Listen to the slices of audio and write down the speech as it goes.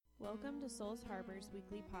Welcome to Souls Harbor's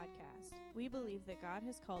weekly podcast. We believe that God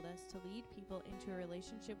has called us to lead people into a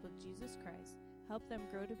relationship with Jesus Christ, help them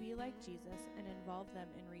grow to be like Jesus, and involve them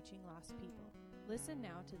in reaching lost people. Listen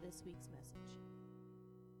now to this week's message.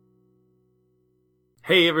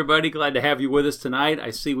 Hey everybody, glad to have you with us tonight.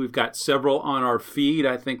 I see we've got several on our feed.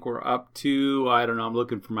 I think we're up to, I'm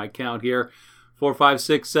looking for my count here, 4, 5,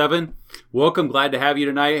 6, 7. Welcome, glad to have you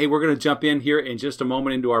tonight. Hey, we're going to jump in here in just a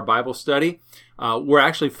moment into our Bible study. We're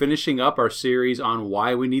actually finishing up our series on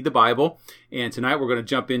why we need the Bible. And tonight we're going to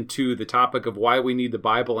jump into the topic of why we need the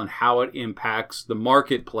Bible and how it impacts the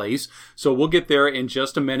marketplace. So we'll get there in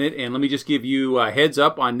just a minute. And let me just give you a heads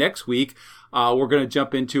up on next week. We're going to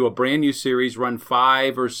jump into a brand new series, run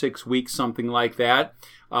 5 or 6 weeks, something like that.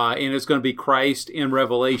 And it's going to be Christ in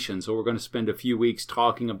Revelation. So we're going to spend a few weeks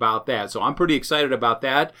talking about that. So I'm pretty excited about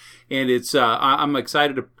that. And it's I'm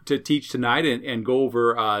excited to teach tonight and go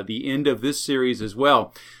over the end of this series as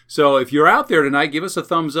well. So if you're out there tonight, give us a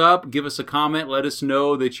thumbs up, give us a comment, let us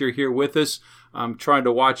know that you're here with us. I'm trying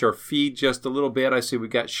to watch our feed just a little bit. I see we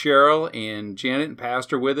got Cheryl and Janet and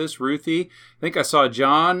Pastor with us, Ruthie. I think I saw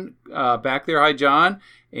John back there. Hi, John.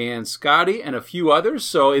 And Scotty and a few others.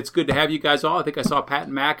 So it's good to have you guys all. I think I saw Pat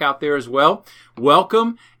and Mac out there as well.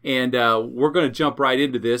 Welcome. And we're going to jump right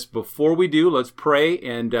into this. Before we do, let's pray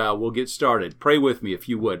and we'll get started. Pray with me if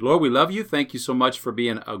you would. Lord, we love you. Thank you so much for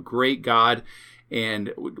being a great God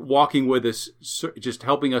and walking with us, just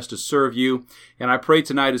helping us to serve you. And I pray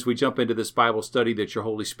tonight as we jump into this Bible study that your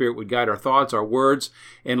Holy Spirit would guide our thoughts, our words.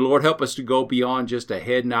 And Lord, help us to go beyond just a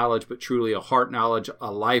head knowledge, but truly a heart knowledge,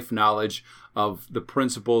 a life knowledge of the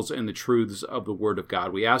principles and the truths of the Word of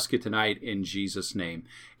God. We ask it tonight in Jesus' name.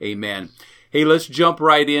 Amen. Hey, let's jump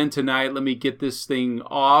right in tonight. Let me get this thing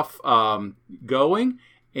off going.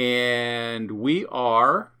 And we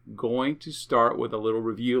are going to start with a little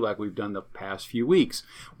review like we've done the past few weeks.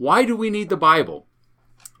 Why do we need the Bible?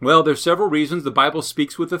 Well, there's several reasons. The Bible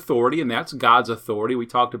speaks with authority, and that's God's authority. We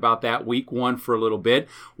talked about that week 1 for a little bit.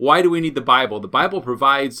 Why do we need the Bible? The Bible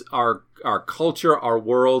provides our culture, our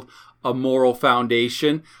world, a moral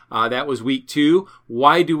foundation. That was week 2.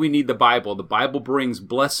 Why do we need the Bible? The Bible brings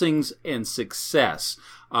blessings and success.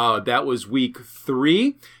 That was week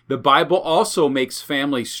 3. The Bible also makes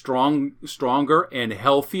families stronger and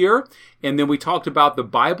healthier. And then we talked about the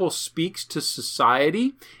Bible speaks to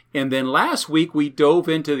society. And then last week we dove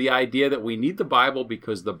into the idea that we need the Bible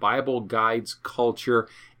because the Bible guides culture,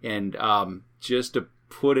 and just to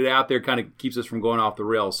put it out there kind of keeps us from going off the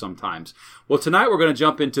rails sometimes. Well, tonight we're going to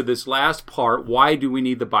jump into this last part. Why do we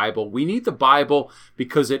need the Bible? We need the Bible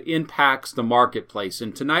because it impacts the marketplace.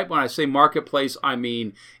 And tonight when I say marketplace, I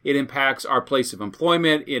mean it impacts our place of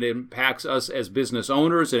employment. It impacts us as business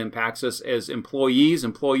owners. It impacts us as employees,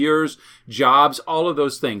 employers, jobs, all of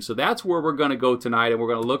those things. So that's where we're going to go tonight, and we're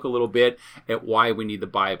going to look a little bit at why we need the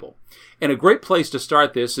Bible. And a great place to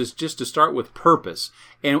start this is just to start with purpose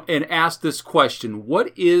and ask this question: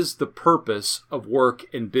 what is the purpose of work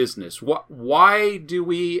and business? Why do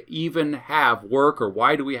we even have work, or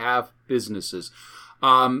why do we have businesses?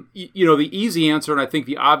 The easy answer, and I think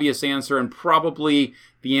the obvious answer, and probably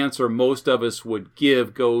the answer most of us would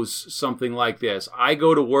give, goes something like this. I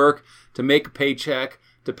go to work to make a paycheck,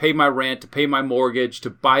 to pay my rent, to pay my mortgage, to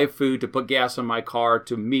buy food, to put gas in my car,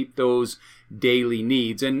 to meet those daily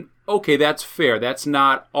needs. And okay, that's fair. That's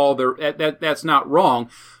not all there. That's not wrong.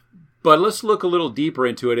 But let's look a little deeper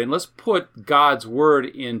into it, and let's put God's Word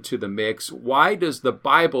into the mix. Why does the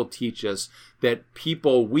Bible teach us that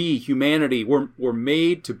people, humanity, we're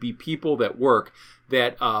made to be people that work,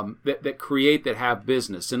 that create, that have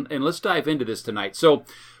business? And let's dive into this tonight. So,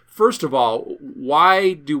 first of all,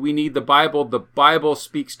 why do we need the Bible? The Bible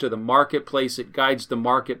speaks to the marketplace. It guides the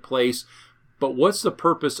marketplace. But what's the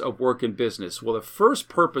purpose of work and business? Well, the first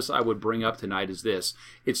purpose I would bring up tonight is this.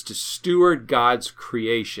 It's to steward God's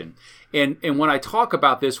creation. And when I talk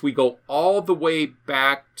about this, we go all the way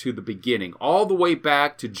back to the beginning, all the way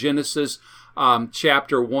back to Genesis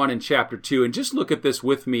chapter 1 and chapter 2. And just look at this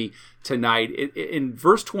with me tonight. In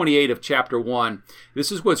verse 28 of chapter 1,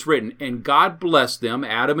 this is what's written. And God blessed them,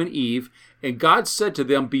 Adam and Eve, and God said to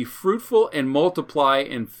them, be fruitful and multiply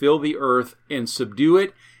and fill the earth and subdue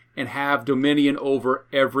it, and have dominion over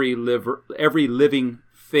every living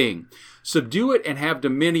thing. Subdue it and have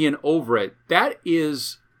dominion over it. That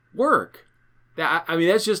is work.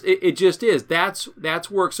 That's just, it just is.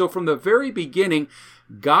 That's work. So from the very beginning,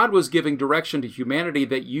 God was giving direction to humanity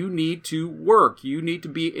that you need to work. You need to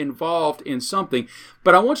be involved in something.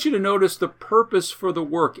 But I want you to notice the purpose for the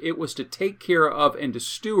work. It was to take care of and to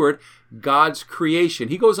steward God's creation.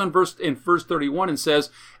 He goes on in verse 31 and says,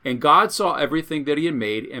 and God saw everything that he had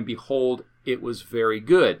made, and behold, it was very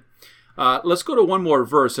good. Let's go to one more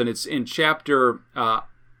verse, and it's in chapter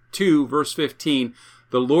 2, verse 15.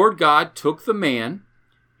 The Lord God took the man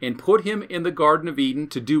and put him in the Garden of Eden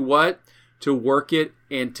to do what? To work it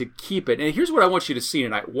and to keep it. And here's what I want you to see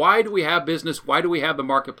tonight. Why do we have business? Why do we have the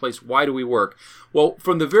marketplace? Why do we work? Well,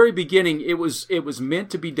 from the very beginning, it was meant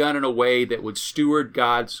to be done in a way that would steward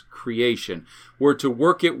God's creation. We're to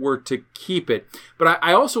work it, we're to keep it. But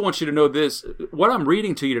I also want you to know this. What I'm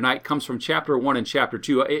reading to you tonight comes from chapter 1 and chapter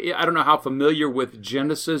 2. I don't know how familiar with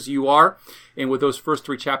Genesis you are and with those first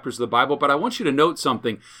 3 chapters of the Bible, but I want you to note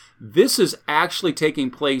something. This is actually taking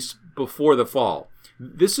place before the fall.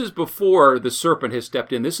 This is before the serpent has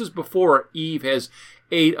stepped in. This is before Eve has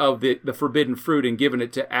ate of the forbidden fruit and given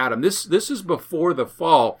it to Adam. This is before the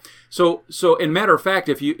fall. So in matter of fact,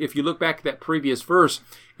 if you look back at that previous verse,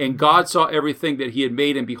 and God saw everything that he had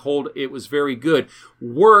made, and behold, it was very good.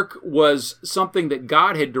 Work was something that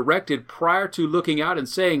God had directed prior to looking out and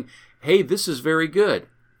saying, hey, this is very good.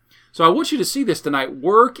 So I want you to see this tonight.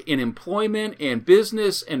 Work and employment and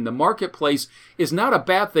business and the marketplace is not a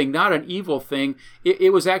bad thing, not an evil thing.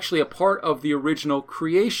 It was actually a part of the original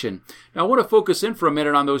creation. Now I want to focus in for a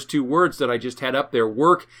minute on those 2 words that I just had up there,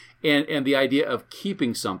 work and the idea of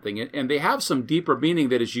keeping something. And they have some deeper meaning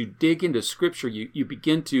that as you dig into Scripture, you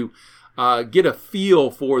begin to get a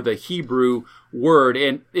feel for the Hebrew word.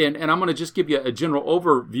 And I'm going to just give you a general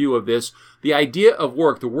overview of this. The idea of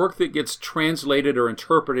work, the work that gets translated or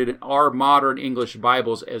interpreted in our modern English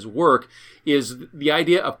Bibles as work, is the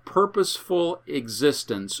idea of purposeful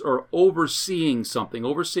existence or overseeing something,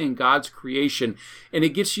 overseeing God's creation. And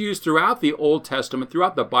it gets used throughout the Old Testament,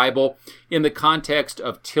 throughout the Bible, in the context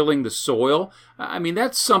of tilling the soil. I mean,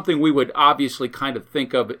 that's something we would obviously kind of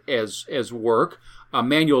think of as work.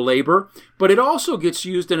 Manual labor, but it also gets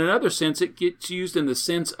used in another sense. It gets used in the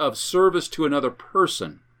sense of service to another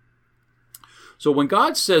person. So when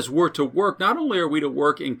God says we're to work, not only are we to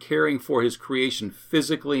work in caring for his creation,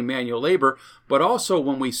 physically, manual labor, but also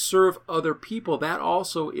when we serve other people, that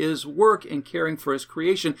also is work in caring for his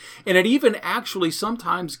creation. And it even actually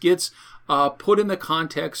sometimes gets put in the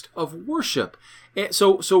context of worship.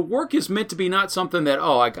 So work is meant to be not something that,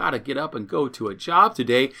 I got to get up and go to a job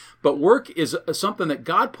today, but work is something that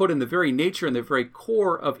God put in the very nature and the very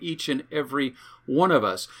core of each and every one of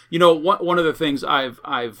us. You know, one of the things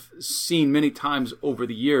I've seen many times over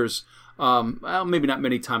the years, well, maybe not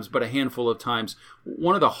many times, but a handful of times,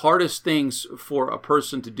 one of the hardest things for a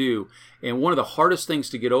person to do, and one of the hardest things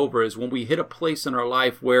to get over, is when we hit a place in our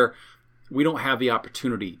life where we don't have the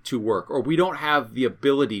opportunity to work, or we don't have the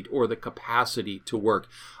ability or the capacity to work.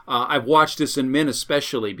 I've watched this in men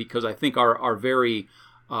especially, because I think our very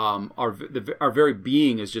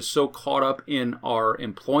being is just so caught up in our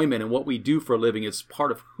employment and what we do for a living. It's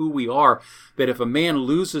part of who we are, that if a man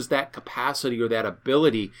loses that capacity or that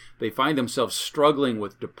ability, they find themselves struggling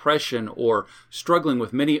with depression or struggling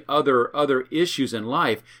with many other issues in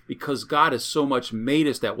life, because God has so much made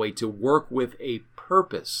us that way, to work with a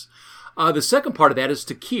purpose. The second part of that is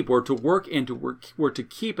to keep, or to work and to work, or to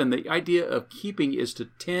keep. And the idea of keeping is to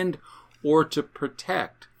tend or to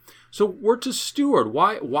protect. So we're to steward.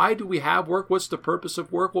 Why do we have work? What's the purpose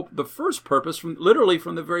of work? Well, the first purpose, literally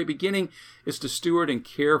from the very beginning, is to steward and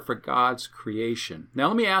care for God's creation. Now,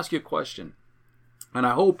 let me ask you a question. And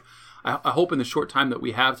I hope in the short time that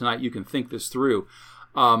we have tonight, you can think this through.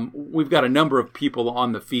 We've got a number of people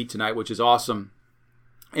on the feed tonight, which is awesome.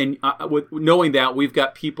 And with knowing that, we've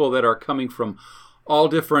got people that are coming from all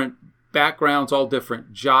different backgrounds, all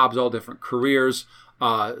different jobs, all different careers.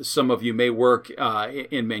 Some of you may work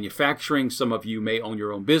in manufacturing. Some of you may own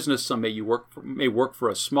your own business. Some may work for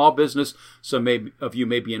a small business. Some of you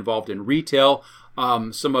may be involved in retail.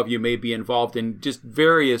 Some of you may be involved in just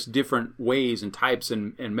various different ways and types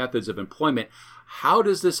and methods of employment. How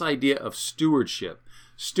does this idea of stewardship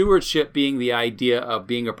being the idea of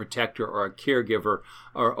being a protector or a caregiver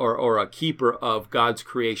or a keeper of God's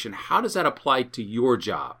creation, how does that apply to your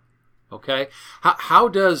job? Okay? How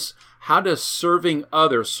does serving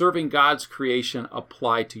others, serving God's creation,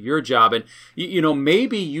 apply to your job? And,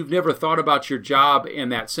 maybe you've never thought about your job in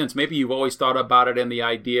that sense. Maybe you've always thought about it in the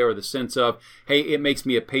idea or the sense of, hey, it makes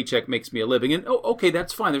me a paycheck, makes me a living. And, okay,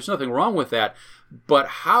 that's fine. There's nothing wrong with that. But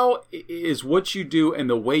how is what you do and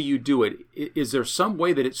the way you do it, is there some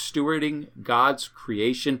way that it's stewarding God's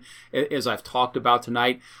creation, as I've talked about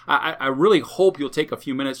tonight? I really hope you'll take a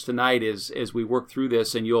few minutes tonight as we work through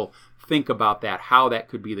this, and you'll think about that, how that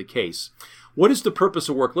could be the case. What is the purpose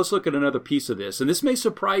of work? Let's look at another piece of this, and this may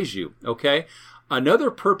surprise you, okay?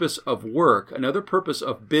 Another purpose of work, another purpose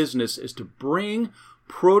of business, is to bring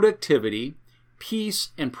productivity, peace,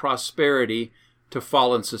 and prosperity to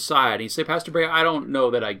fallen society. You say, Pastor Bray, I don't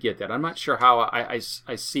know that I get that. I'm not sure how I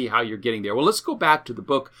see how you're getting there. Well, let's go back to the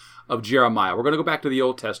book of Jeremiah. We're going to go back to the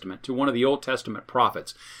Old Testament, to one of the Old Testament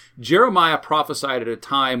prophets. Jeremiah prophesied at a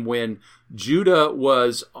time when Judah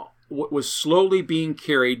was slowly being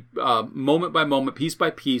carried moment by moment, piece by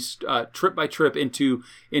piece, trip by trip into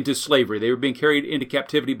slavery. They were being carried into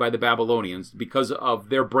captivity by the Babylonians because of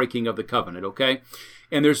their breaking of the covenant, okay?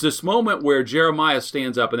 And there's this moment where Jeremiah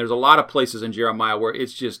stands up, and there's a lot of places in Jeremiah where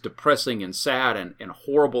it's just depressing and sad and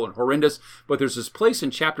horrible and horrendous. But there's this place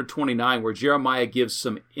in chapter 29 where Jeremiah gives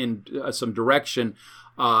some direction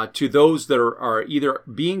to those that are either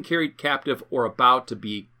being carried captive or about to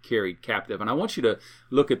be carried captive. And I want you to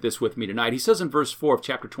look at this with me tonight. He says in verse 4 of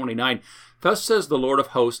chapter 29, "Thus says the Lord of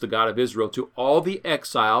hosts, the God of Israel, to all the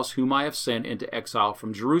exiles whom I have sent into exile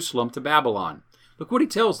from Jerusalem to Babylon." Look what he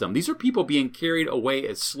tells them. These are people being carried away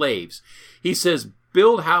as slaves. He says,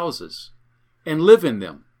 "Build houses and live in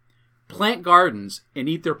them. Plant gardens and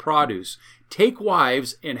eat their produce. Take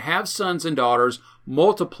wives and have sons and daughters.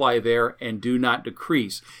 Multiply there and do not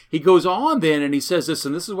decrease." He goes on then and he says this,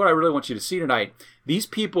 and this is what I really want you to see tonight. These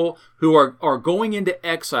people who are going into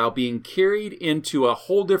exile, being carried into a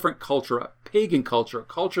whole different culture, a pagan culture, a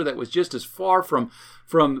culture that was just as far from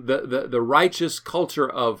the righteous culture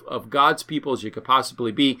of God's people as you could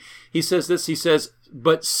possibly be. He says this, he says,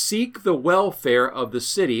 "But seek the welfare of the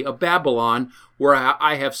city of Babylon, where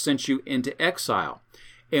I have sent you into exile.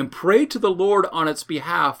 And pray to the Lord on its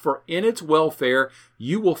behalf, for in its welfare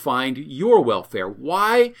you will find your welfare."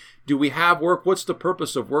 Why do we have work? What's the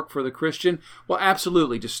purpose of work for the Christian? Well,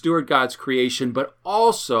 absolutely, to steward God's creation, but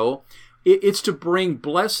also it's to bring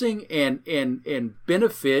blessing and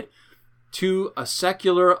benefit to a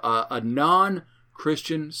secular, a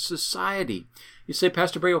non-Christian society. You say,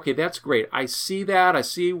 Pastor Bray, okay, that's great. I see that. I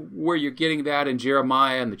see where you're getting that in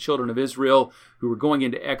Jeremiah and the children of Israel who were going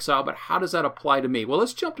into exile, but how does that apply to me? Well,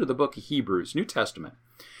 let's jump to the book of Hebrews, New Testament.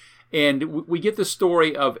 And we get the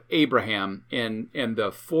story of Abraham and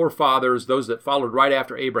the forefathers, those that followed right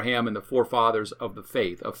after Abraham, and the forefathers of the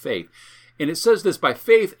faith. And it says this, "By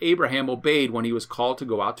faith, Abraham obeyed when he was called to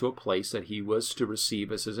go out to a place that he was to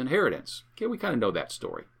receive as his inheritance." Okay, we kind of know that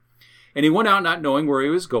story. "And he went out not knowing where he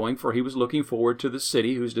was going, for he was looking forward to the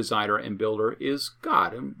city whose designer and builder is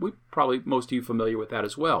God." And most of you familiar with that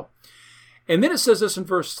as well. And then it says this in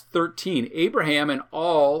verse 13, "Abraham and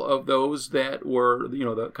all of those that were,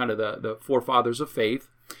 the forefathers of faith,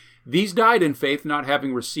 these died in faith, not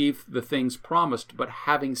having received the things promised, but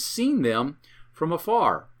having seen them from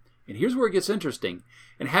afar." And here's where it gets interesting.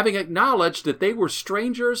 "And having acknowledged that they were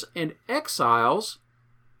strangers and exiles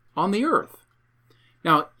on the earth."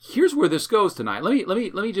 Now, here's where this goes tonight. Let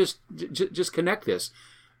me just connect this.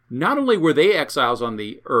 Not only were they exiles on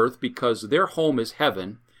the earth because their home is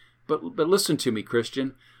heaven, but listen to me,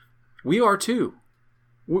 Christian. We are too.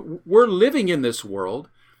 We're living in this world.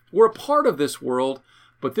 We're a part of this world,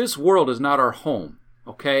 but this world is not our home,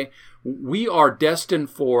 okay? We are destined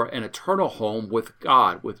for an eternal home with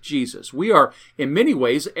God, with Jesus. We are, in many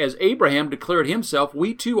ways, as Abraham declared himself,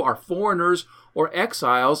 we too are foreigners or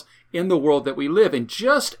exiles in the world that we live. And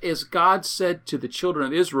just as God said to the children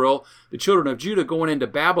of Israel, the children of Judah going into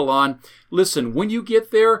Babylon, listen, when you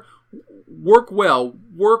get there, work well,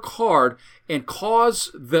 work hard, and cause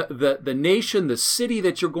the nation, the city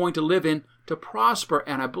that you're going to live in to prosper.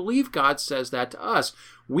 And I believe God says that to us.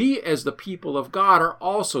 We as the people of God are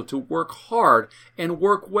also to work hard and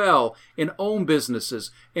work well and own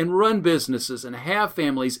businesses and run businesses and have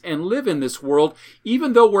families and live in this world,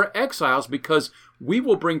 even though we're exiles, because we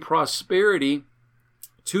will bring prosperity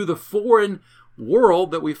to the foreign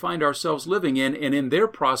world that we find ourselves living in, and in their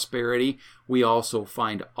prosperity, we also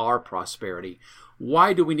find our prosperity.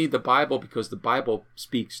 Why do we need the Bible? Because the Bible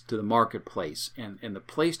speaks to the marketplace, and the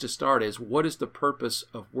place to start is, what is the purpose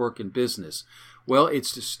of work and business? Well,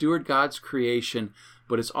 it's to steward God's creation,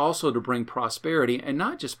 but it's also to bring prosperity, and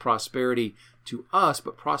not just prosperity to us,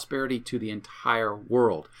 but prosperity to the entire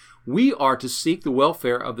world. We are to seek the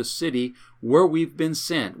welfare of the city where we've been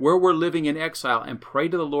sent, where we're living in exile, and pray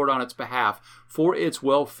to the Lord on its behalf for its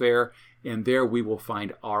welfare, and there we will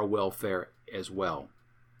find our welfare as well.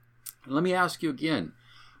 And let me ask you again,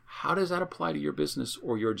 how does that apply to your business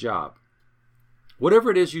or your job?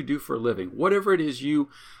 Whatever it is you do for a living, whatever it is you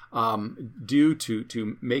do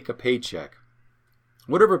to make a paycheck,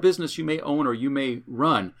 whatever business you may own or you may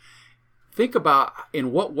run, think about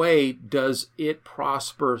in what way does it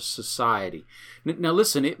prosper society. Now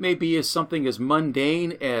listen, it may be as something as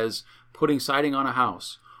mundane as putting siding on a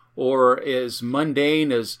house, or as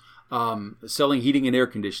mundane as selling heating and air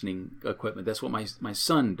conditioning equipment. That's what my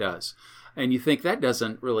son does. And you think that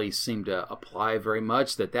doesn't really seem to apply very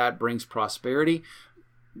much, that brings prosperity.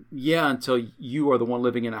 Yeah, until you are the one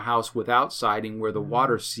living in a house without siding where the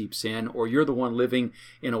water seeps in, or you're the one living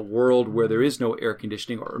in a world where there is no air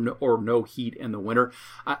conditioning or no heat in the winter.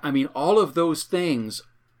 I mean, all of those things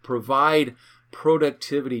provide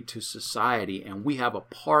productivity to society, and we have a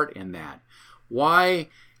part in that. Why?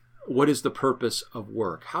 What is the purpose of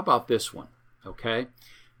work? How about this one? Okay.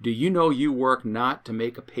 Do you know you work not to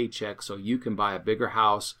make a paycheck so you can buy a bigger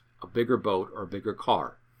house, a bigger boat, or a bigger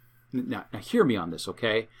car? Now hear me on this,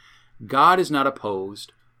 okay? God is not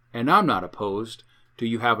opposed, and I'm not opposed to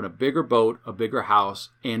you having a bigger boat, a bigger house,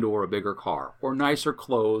 and or a bigger car, or nicer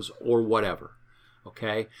clothes, or whatever,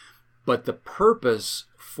 okay? But the purpose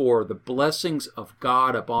for the blessings of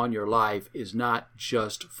God upon your life is not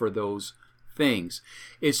just for those things.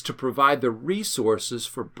 It's to provide the resources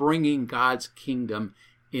for bringing God's kingdom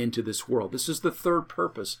into this world. This is the third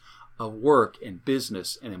purpose of work and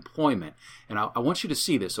business and employment. And I want you to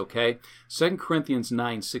see this, okay? 2 Corinthians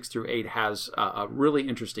 9, 6 through 8 has a really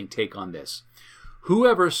interesting take on this.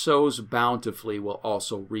 Whoever sows bountifully will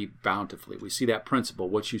also reap bountifully. We see that principle.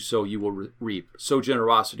 What you sow, you will reap. Sow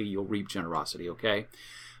generosity, you'll reap generosity, okay?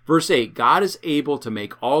 Verse 8, God is able to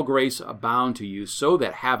make all grace abound to you so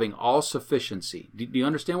that having all sufficiency. Do you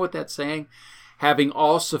understand what that's saying? Having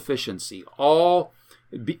all sufficiency,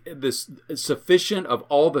 this sufficient of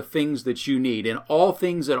all the things that you need, in all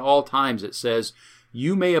things at all times, it says,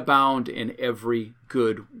 you may abound in every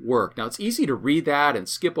good work. Now, it's easy to read that and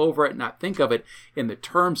skip over it and not think of it in the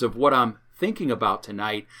terms of what I'm thinking about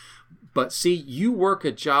tonight. But see, you work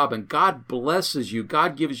a job and God blesses you.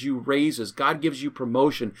 God gives you raises. God gives you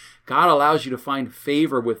promotion. God allows you to find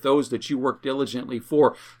favor with those that you work diligently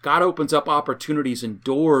for. God opens up opportunities and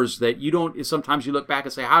doors that you don't, sometimes you look back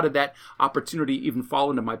and say, how did that opportunity even fall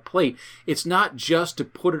into my plate? It's not just to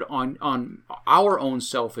put it on our own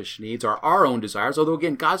selfish needs or our own desires, although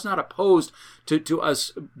again, God's not opposed to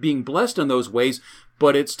us being blessed in those ways,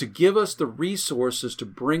 but it's to give us the resources to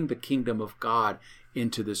bring the kingdom of God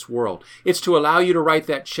into this world. It's to allow you to write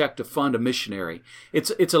that check to fund a missionary. It's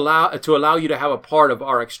to allow you to have a part of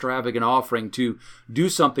our extravagant offering to do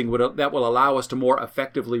something that will allow us to more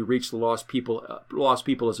effectively reach the lost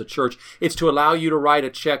people as a church. It's to allow you to write a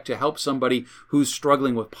check to help somebody who's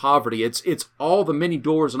struggling with poverty. It's all the many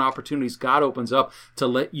doors and opportunities God opens up to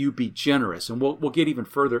let you be generous. And we'll get even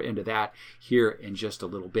further into that here in just a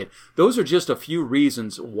little bit. Those are just a few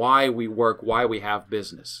reasons why we work, why we have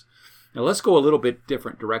business. Now let's go a little bit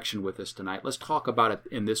different direction with this tonight. Let's talk about it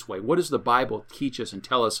in this way. What does the Bible teach us and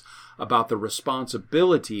tell us about the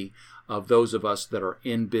responsibility of those of us that are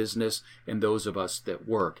in business and those of us that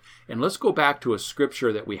work? And let's go back to a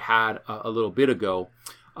scripture that we had a little bit ago.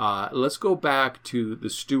 Let's go back to the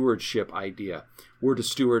stewardship idea. We're to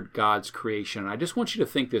steward God's creation. And I just want you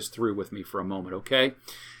to think this through with me for a moment, okay?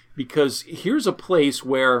 Because here's a place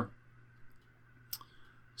where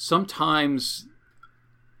sometimes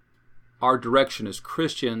our direction as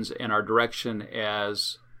Christians and our direction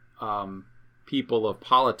as people of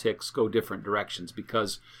politics go different directions,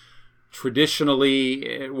 because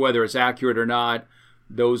traditionally, whether it's accurate or not,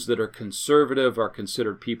 those that are conservative are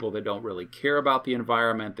considered people that don't really care about the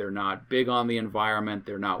environment. They're not big on the environment.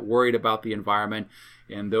 They're not worried about the environment.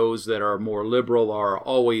 And those that are more liberal are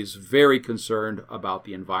always very concerned about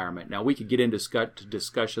the environment. Now, we could get into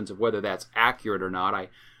discussions of whether that's accurate or not. I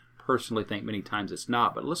personally think many times it's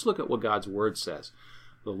not, but let's look at what God's word says.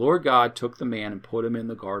 The Lord God took the man and put him in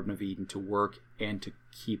the Garden of Eden to work and to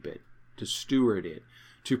keep it, to steward it,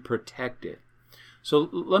 to protect it. So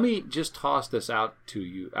let me just toss this out to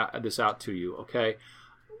you, okay?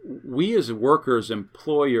 We as workers,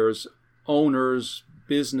 employers, owners,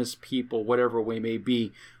 business people, whatever we may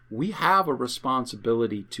be, we have a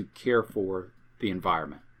responsibility to care for the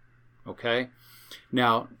environment, okay?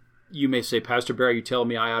 Now, you may say, Pastor Barry, you tell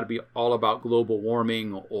me I ought to be all about global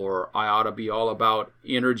warming, or I ought to be all about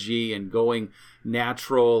energy and going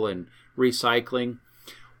natural and recycling.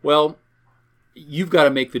 Well, you've got to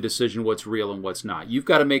make the decision what's real and what's not. You've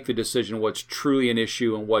got to make the decision what's truly an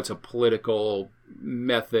issue and what's a political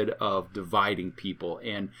method of dividing people.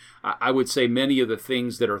 And I would say many of the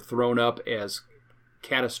things that are thrown up as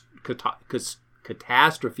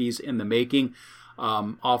catastrophes in the making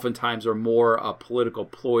oftentimes are more a political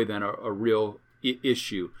ploy than a real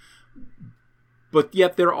issue. But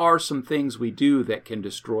yet there are some things we do that can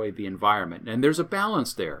destroy the environment. And there's a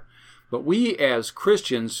balance there. But we as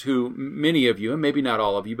Christians, who many of you, and maybe not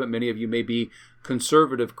all of you, but many of you may be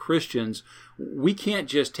conservative Christians, we can't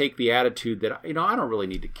just take the attitude that, I don't really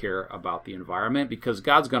need to care about the environment because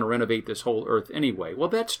God's going to renovate this whole earth anyway. Well,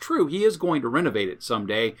 that's true. He is going to renovate it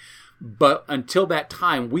someday. But until that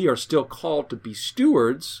time, we are still called to be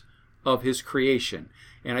stewards of his creation.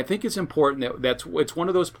 And I think it's important that it's one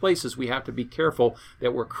of those places we have to be careful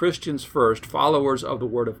that we're Christians first, followers of the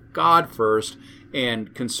Word of God first,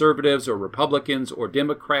 and conservatives or Republicans or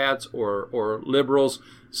Democrats or liberals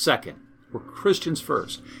second. We're Christians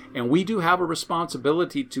first. And we do have a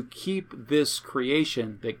responsibility to keep this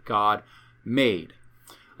creation that God made.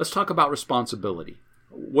 Let's talk about responsibility.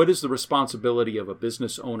 What is the responsibility of a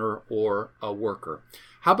business owner or a worker?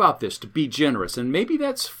 How about this? To be generous. And maybe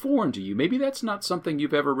that's foreign to you. Maybe that's not something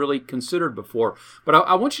you've ever really considered before. But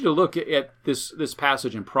I want you to look at this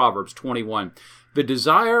passage in Proverbs 21. The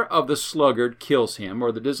desire of the sluggard kills him,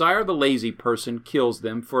 or the desire of the lazy person kills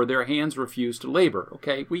them, for their hands refuse to labor.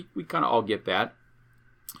 Okay, we kind of all get that.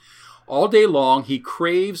 All day long he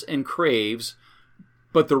craves and craves,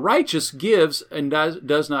 but the righteous gives and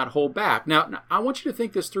does not hold back. Now, I want you to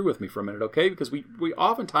think this through with me for a minute, okay? Because we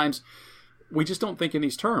oftentimes, we just don't think in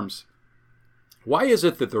these terms. Why is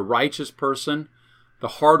it that the righteous person, the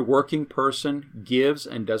hardworking person, gives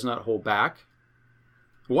and does not hold back?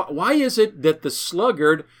 Why is it that the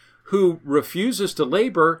sluggard who refuses to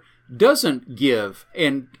labor doesn't give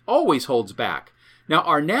and always holds back? Now,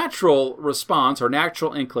 our natural response, our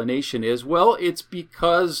natural inclination is, well, it's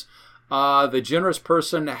because the generous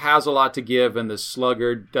person has a lot to give and the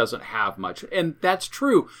sluggard doesn't have much. And that's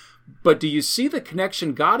true. But do you see the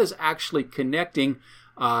connection? God is actually connecting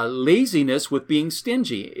laziness with being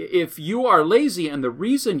stingy. If you are lazy and the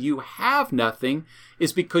reason you have nothing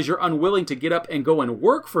is because you're unwilling to get up and go and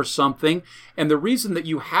work for something, and the reason that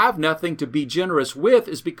you have nothing to be generous with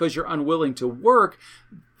is because you're unwilling to work,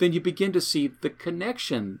 then you begin to see the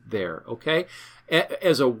connection there, okay?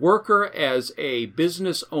 As a worker, as a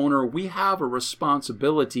business owner, we have a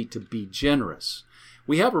responsibility to be generous.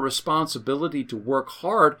 We have a responsibility to work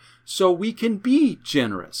hard so we can be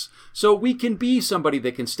generous, so we can be somebody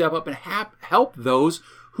that can step up and help those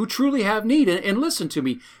who truly have need. And listen to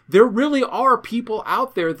me, there really are people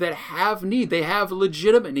out there that have need. They have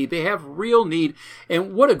legitimate need. They have real need.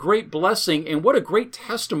 And what a great blessing and what a great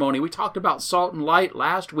testimony. We talked about salt and light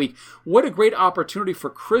last week. What a great opportunity for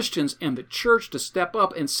Christians and the church to step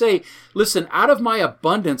up and say, listen, out of my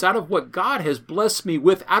abundance, out of what God has blessed me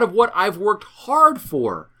with, out of what I've worked hard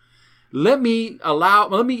for, let me allow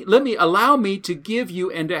me to give you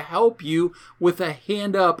and to help you with a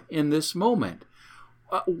hand up in this moment.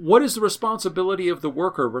 What is the responsibility of the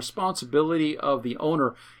worker? Responsibility of the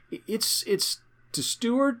owner? It's to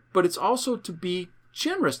steward, but it's also to be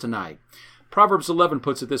generous tonight. Proverbs 11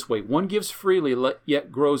 puts it this way: one gives freely,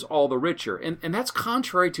 yet grows all the richer. And that's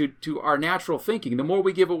contrary to our natural thinking. The more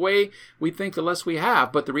we give away, we think the less we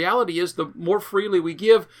have. But the reality is the more freely we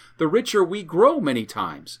give, the richer we grow many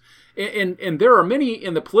times. And there are many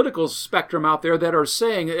in the political spectrum out there that are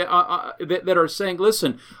saying,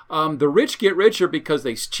 listen, the rich get richer because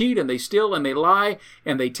they cheat and they steal and they lie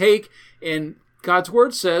and they take. And God's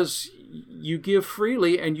word says you give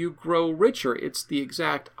freely and you grow richer. It's the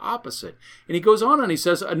exact opposite. And he goes on and he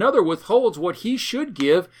says, another withholds what he should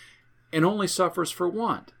give and only suffers for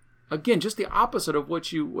want. Again, just the opposite of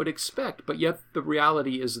what you would expect, but yet the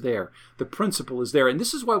reality is there. The principle is there. And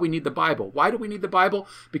this is why we need the Bible. Why do we need the Bible?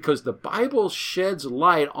 Because the Bible sheds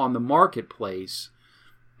light on the marketplace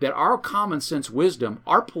that our common sense wisdom,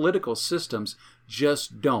 our political systems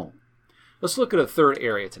just don't. Let's look at a third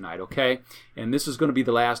area tonight, okay? And this is going to be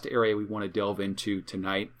the last area we want to delve into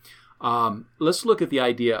tonight. Let's look at the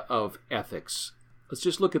idea of ethics. Let's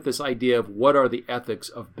just look at this idea of what are the ethics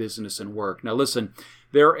of business and work. Now listen,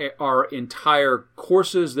 there are entire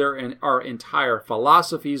courses, there are entire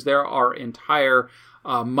philosophies, there are entire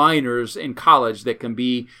minors in college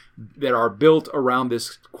that are built around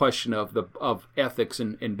this question of ethics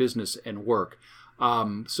in business and work.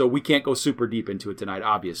 So we can't go super deep into it tonight,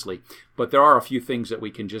 obviously, but there are a few things that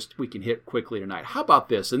we can hit quickly tonight. How about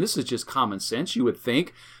this? And this is just common sense, you would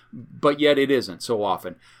think, but yet it isn't so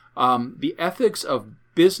often. The ethics of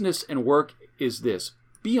business and work is this: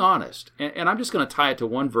 be honest. And I'm just going to tie it to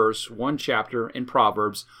one verse, one chapter in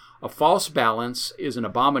Proverbs. A false balance is an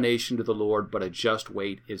abomination to the Lord, but a just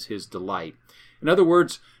weight is his delight. In other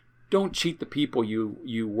words, don't cheat the people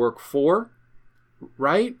you work for,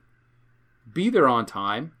 right? Be there on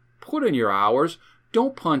time. Put in your hours.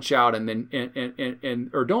 Don't punch out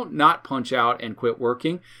or don't not punch out and quit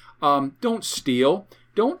working. Don't steal.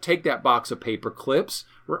 Don't take that box of paper clips,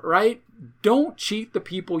 right? don't cheat the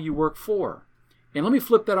people you work for. And let me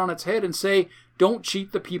flip that on its head and say, don't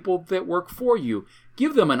cheat the people that work for you.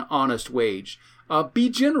 Give them an honest wage. Be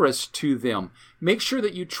generous to them. Make sure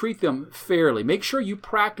that you treat them fairly. Make sure you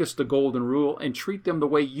practice the golden rule and treat them the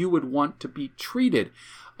way you would want to be treated.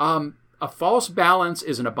 A false balance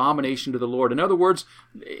is an abomination to the Lord. In other words,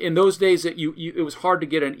 in those days that it was hard to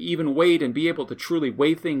get an even weight and be able to truly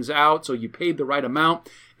weigh things out, so you paid the right amount.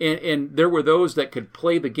 And there were those that could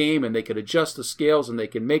play the game and they could adjust the scales and they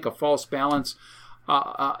could make a false balance.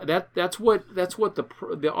 That's what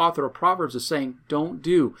the author of Proverbs is saying. Don't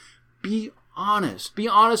do. Be honest. Be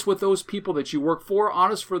honest with those people that you work for.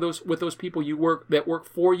 Honest with those people that work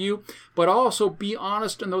for you. But also be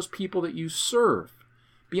honest in those people that you serve.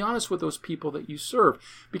 Be honest with those people that you serve.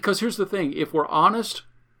 Because here's the thing. If we're honest,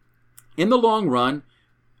 in the long run,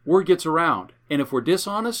 word gets around. And if we're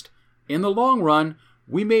dishonest, in the long run,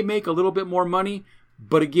 we may make a little bit more money.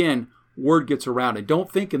 But again, word gets around. And don't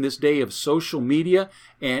think in this day of social media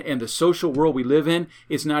and the social world we live in,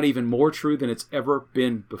 it's not even more true than it's ever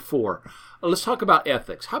been before. Let's talk about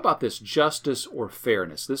ethics. How about this? Justice or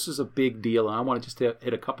fairness? This is a big deal, and I want to just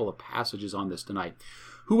hit a couple of passages on this tonight.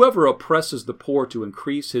 Whoever oppresses the poor to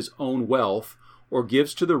increase his own wealth or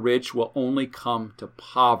gives to the rich will only come to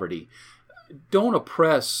poverty. Don't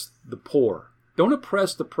oppress the poor. Don't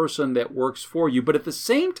oppress the person that works for you. But at the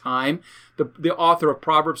same time, the author of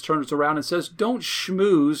Proverbs turns around and says, don't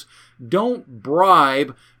schmooze, don't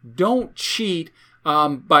bribe, don't cheat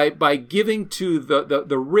by giving to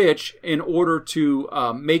the rich in order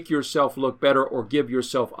to make yourself look better or give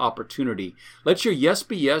yourself opportunity. Let your yes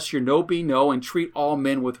be yes, your no be no, and treat all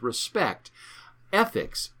men with respect.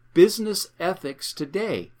 Ethics, business ethics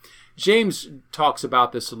today. James talks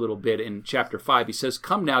about this a little bit in chapter 5. He says,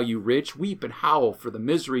 "Come now, you rich, weep and howl for the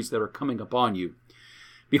miseries that are coming upon you.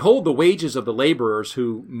 Behold, the wages of the laborers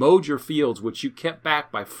who mowed your fields, which you kept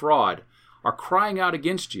back by fraud, are crying out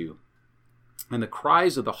against you. And the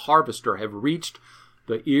cries of the harvester have reached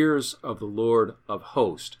the ears of the Lord of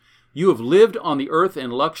hosts. You have lived on the earth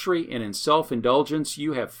in luxury and in self-indulgence.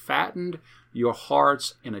 You have fattened your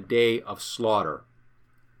hearts in a day of slaughter."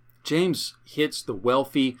 James hits the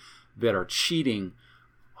wealthy that are cheating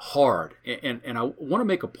hard. And I want to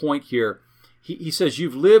make a point here. He says,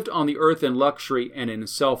 you've lived on the earth in luxury and in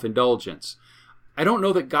self-indulgence. I don't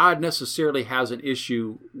know that God necessarily has an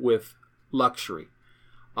issue with luxury.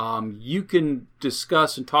 You can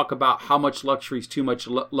discuss and talk about how much luxury is too much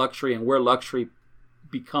luxury and where luxury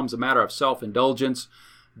becomes a matter of self-indulgence.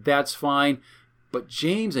 That's fine. But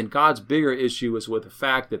James and God's bigger issue is with the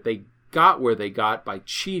fact that they got where they got by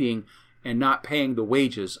cheating and not paying the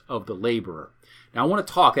wages of the laborer. Now I want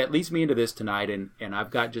to talk, that leads me into this tonight, and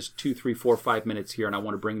I've got just 2, 3, 4, 5 minutes here, and I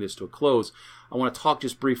want to bring this to a close. I want to talk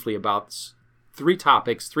just briefly about three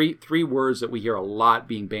topics, three words that we hear a lot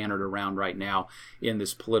being bannered around right now in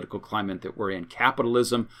this political climate that we're in: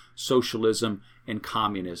 capitalism, socialism, and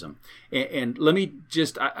communism. And let me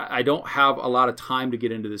just, I don't have a lot of time to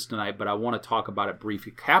get into this tonight, but I want to talk about it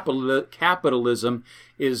briefly. Capitalism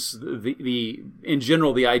is in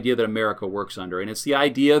general the idea that America works under. And it's the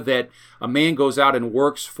idea that a man goes out and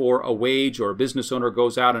works for a wage, or a business owner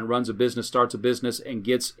goes out and runs a business, starts a business, and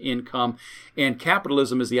gets income. And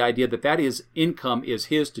capitalism is the idea that is income is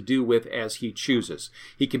his to do with as he chooses.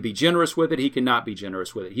 He can be generous with it. He cannot be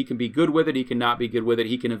generous with it. He can be good with it. He cannot be good with it.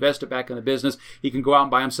 He can invest it back in the business. He can go out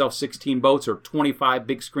and buy himself 16 boats or 25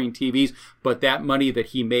 big screen TVs, but that money that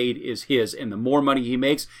he made is his. And the more money he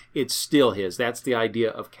makes, it's still his. That's the idea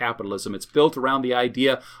of capitalism. It's built around the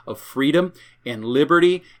idea of freedom and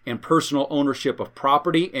liberty and personal ownership of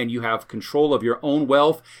property, and you have control of your own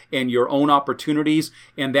wealth and your own opportunities,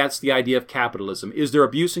 and that's the idea of capitalism. Is there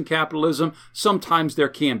abuse in capitalism? Sometimes there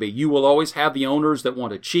can be. You will always have the owners that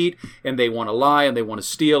want to cheat, and they want to lie, and they want to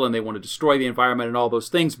steal, and they want to destroy the environment and all those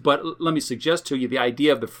things. But let me suggest to you, the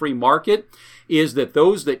idea of the free market is that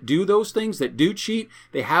those that do those things, that do cheat,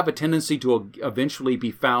 they have a tendency to eventually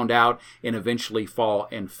be found out and eventually fall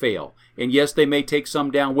and fail. And yes, they may take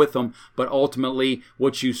some down with them, but ultimately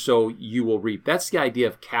what you sow, you will reap. That's the idea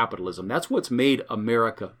of capitalism. That's what's made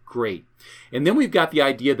America great. And then we've got the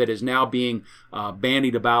idea that is now being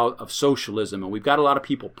bandied about of socialism, and we've got a lot of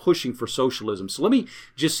people pushing for socialism. So let me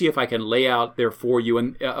just see if I can lay out there for you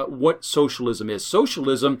and what socialism is.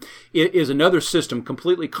 Socialism is another system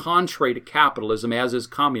completely contrary to capitalism, as is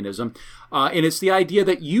communism. And it's the idea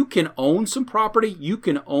that you can own some property, you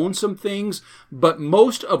can own some things, but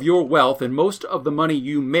most of your wealth and most of the money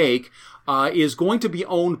you make is going to be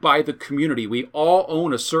owned by the community. We all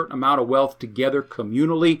own a certain amount of wealth together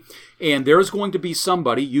communally, wealthy, and there's going to be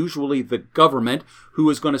somebody, usually the government, who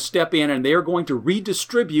is going to step in, and they're going to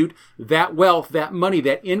redistribute that wealth, that money,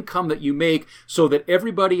 that income that you make, so that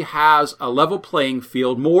everybody has a level playing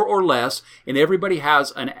field, more or less, and everybody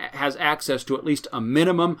has access to at least a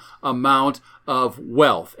minimum amount of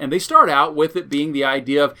wealth. And they start out with it being the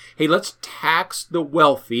idea of, hey, let's tax the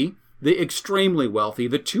wealthy, the extremely wealthy,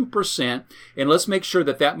 the 2%, and let's make sure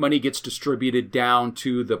that that money gets distributed down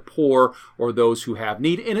to the poor or those who have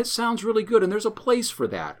need. And it sounds really good, and there's a place for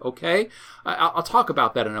that, okay? I'll talk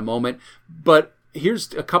about that in a moment, but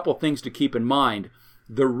here's a couple things to keep in mind.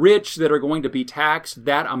 The rich that are going to be taxed,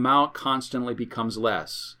 that amount constantly becomes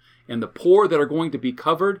less. And the poor that are going to be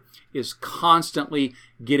covered is constantly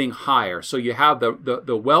getting higher. So you have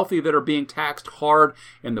the wealthy that are being taxed hard,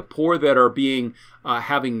 and the poor that are being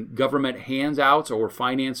having government handouts or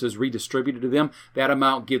finances redistributed to them. That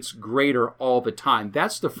amount gets greater all the time.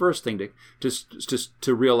 That's the first thing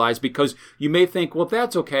to realize, because you may think, well,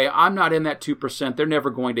 that's okay. I'm not in that 2%. They're never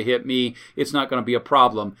going to hit me. It's not going to be a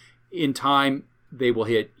problem. In time, they will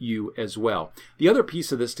hit you as well. The other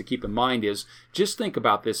piece of this to keep in mind is, just think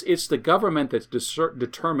about this. It's the government that's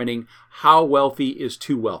determining how wealthy is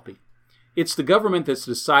too wealthy. It's the government that's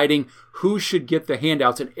deciding who should get the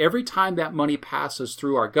handouts. And every time that money passes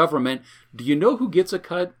through our government, do you know who gets a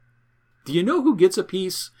cut? Do you know who gets a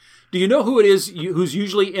piece? Do you know who it is who's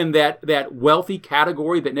usually in that wealthy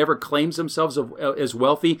category that never claims themselves as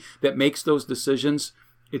wealthy, that makes those decisions?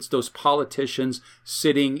 It's those politicians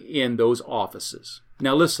sitting in those offices.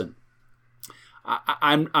 Now listen,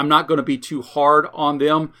 I'm not going to be too hard on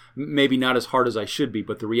them, maybe not as hard as I should be,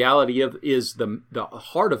 but the reality is the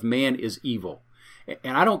heart of man is evil.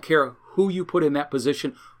 And I don't care who you put in that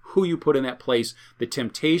position, who you put in that place, the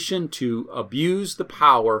temptation to abuse the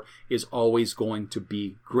power is always going to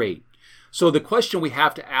be great. So the question we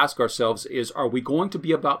have to ask ourselves is, are we going to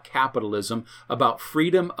be about capitalism, about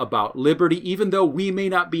freedom, about liberty, even though we may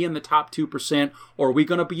not be in the top 2%, or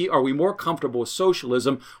are we more comfortable with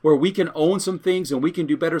socialism, where we can own some things and we can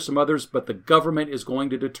do better some others, but the government is going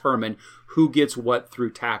to determine who gets what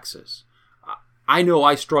through taxes? I know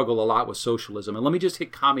I struggle a lot with socialism, and let me just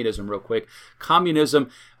hit communism real quick. Communism,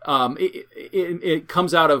 it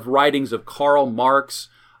comes out of writings of Karl Marx,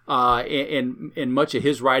 and much of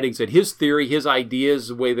his writings and his theory, his ideas,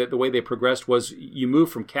 the way they progressed was you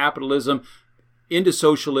move from capitalism into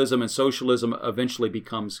socialism, and socialism eventually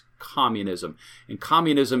becomes communism. And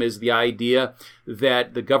communism is the idea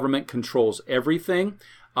that the government controls everything.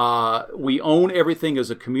 We own everything as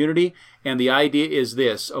a community, and the idea is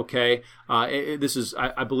this, okay?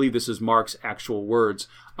 I believe this is Marx's actual words.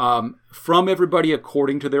 From everybody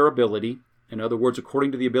according to their ability. In other words,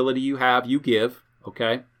 according to the ability you have, you give,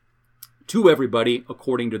 okay? To everybody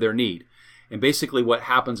according to their need. And basically what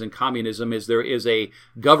happens in communism is there is a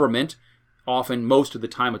government, often most of the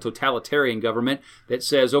time a totalitarian government, that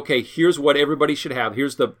says, okay, here's what everybody should have.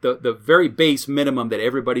 Here's the very base minimum that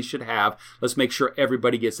everybody should have. Let's make sure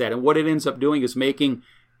everybody gets that. And what it ends up doing is making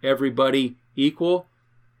everybody equal,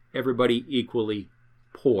 everybody equally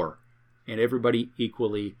poor, and everybody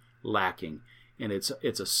equally lacking. And it's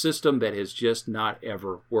a system that has just not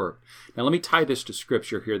ever worked. Now, let me tie this to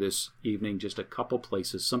Scripture here this evening, just a couple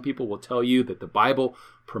places. Some people will tell you that the Bible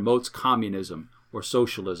promotes communism or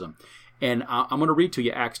socialism. And I'm going to read to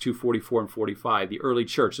you Acts 2:44 and 45, the early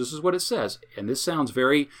church. This is what it says. And this sounds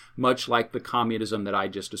very much like the communism that I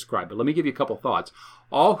just described. But let me give you a couple thoughts.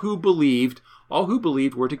 All who believed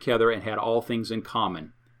were together and had all things in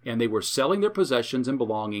common. And they were selling their possessions and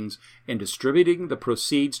belongings and distributing the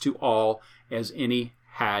proceeds to all as any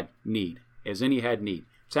had need. As any had need.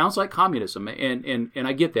 Sounds like communism, and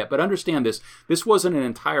I get that. But understand this. This wasn't an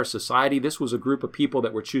entire society. This was a group of people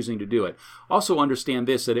that were choosing to do it. Also understand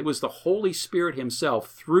this, that it was the Holy Spirit himself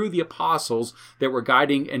through the apostles that were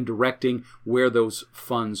guiding and directing where those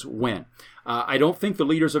funds went. I don't think the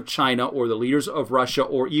leaders of China or the leaders of Russia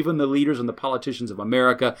or even the leaders and the politicians of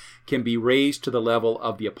America can be raised to the level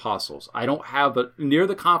of the apostles. I don't have near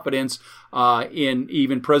the confidence in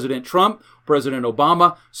even President Trump, President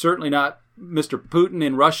Obama, certainly not Mr. Putin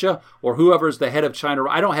in Russia or whoever's the head of China.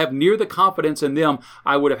 I don't have near the confidence in them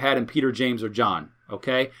I would have had in Peter, James, or John.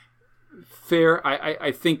 Okay? Fair,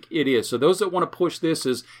 I think it is. So those that want to push this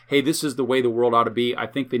is, hey, this is the way the world ought to be, I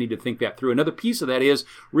think they need to think that through. Another piece of that is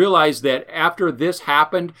realize that after this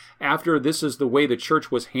happened, after this is the way the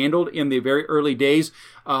church was handled in the very early days,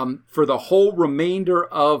 For the whole remainder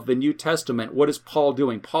of the New Testament, what is Paul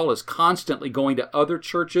doing? Paul is constantly going to other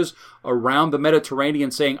churches around the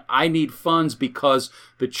Mediterranean saying, I need funds because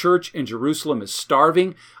the church in Jerusalem is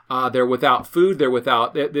starving. They're without food.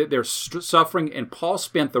 They're suffering. And Paul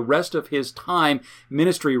spent the rest of his time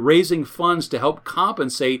ministry raising funds to help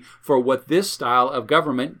compensate for what this style of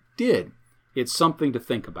government did. It's something to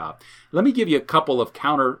think about. Let me give you a couple of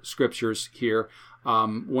counter scriptures here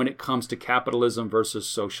when it comes to capitalism versus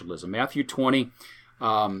socialism. Matthew 20,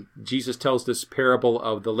 Jesus tells this parable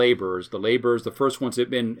of the laborers. The first ones had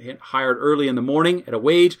been hired early in the morning at a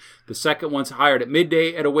wage. The second ones hired at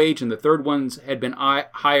midday at a wage. And the third ones had been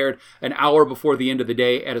hired an hour before the end of the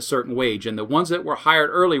day at a certain wage. And the ones that were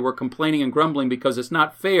hired early were complaining and grumbling because it's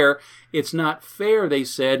not fair. It's not fair, they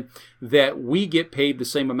said, that we get paid the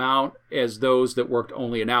same amount as those that worked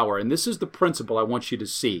only an hour. And this is the principle I want you to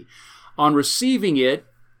see. On receiving it,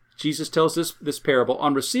 Jesus tells this parable,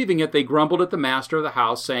 on receiving it, they grumbled at the master of the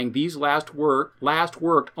house, saying, these last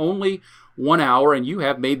worked only 1 hour, and you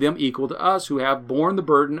have made them equal to us, who have borne the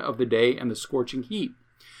burden of the day and the scorching heat.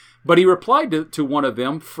 But he replied to one of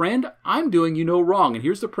them, friend, I'm doing you no wrong. And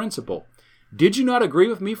here's the principle. Did you not agree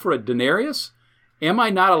with me for a denarius? Am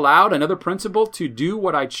I not allowed, another principle, to do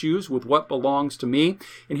what I choose with what belongs to me?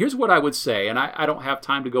 And here's what I would say, and I don't have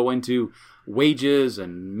time to go into wages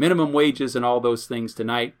and minimum wages and all those things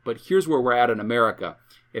tonight, but here's where we're at in America.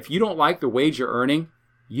 If you don't like the wage you're earning,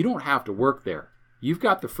 you don't have to work there. You've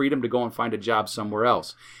got the freedom to go and find a job somewhere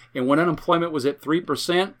else. And when unemployment was at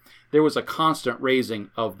 3%, there was a constant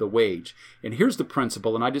raising of the wage. And here's the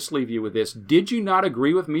principle, and I just leave you with this. Did you not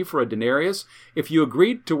agree with me for a denarius? If you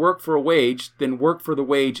agreed to work for a wage, then work for the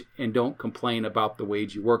wage and don't complain about the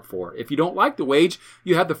wage you work for. If you don't like the wage,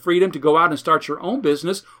 you have the freedom to go out and start your own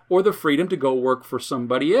business or the freedom to go work for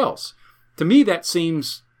somebody else. To me, that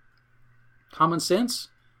seems common sense,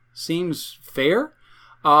 seems fair.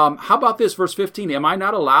 How about this, verse 15? Am I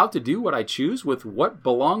not allowed to do what I choose with what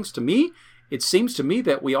belongs to me? It seems to me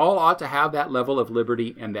that we all ought to have that level of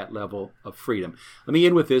liberty and that level of freedom. Let me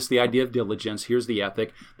end with this, the idea of diligence. Here's the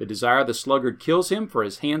ethic. The desire of the sluggard kills him, for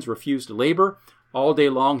his hands refuse to labor. All day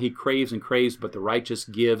long he craves and craves, but the righteous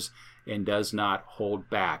gives and does not hold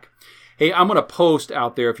back. Hey, I'm going to post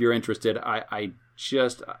out there if you're interested. I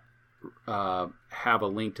just have a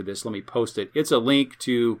link to this. Let me post it. It's a link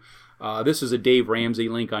to... this is a Dave Ramsey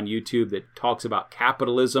link on YouTube that talks about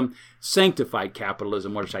capitalism, sanctified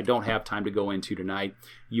capitalism, which I don't have time to go into tonight.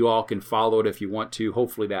 You all can follow it if you want to.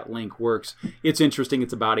 Hopefully that link works. It's interesting.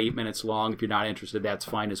 It's about 8 minutes long. If you're not interested, that's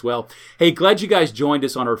fine as well. Hey, glad you guys joined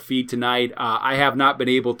us on our feed tonight. I have not been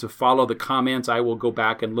able to follow the comments. I will go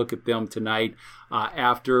back and look at them tonight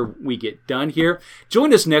after we get done here.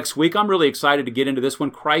 Join us next week. I'm really excited to get into this one,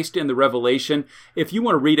 Christ in the Revelation. If you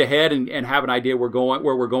want to read ahead and have an idea where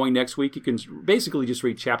we're going next week, you can basically just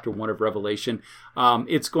read chapter 1 of Revelation.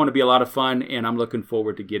 It's going to be a lot of fun, and I'm looking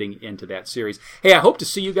forward to getting into that series. Hey, I hope to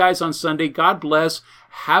see you guys on Sunday. God bless.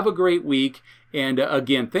 Have a great week. And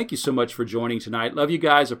again, thank you so much for joining tonight. Love you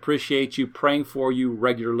guys. Appreciate you. Praying for you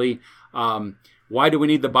regularly. Why do we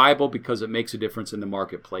need the Bible? Because it makes a difference in the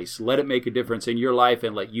marketplace. Let it make a difference in your life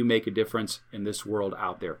and let you make a difference in this world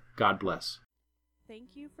out there. God bless.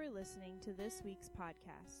 Thank you for listening to this week's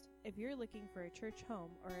podcast. If you're looking for a church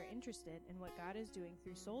home or are interested in what God is doing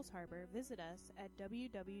through Souls Harbor, visit us at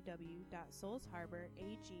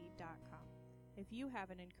www.soulsharborag.com. If you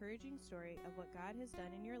have an encouraging story of what God has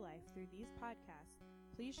done in your life through these podcasts,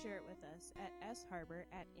 please share it with us at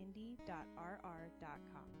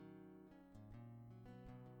sharbor@indy.rr.com.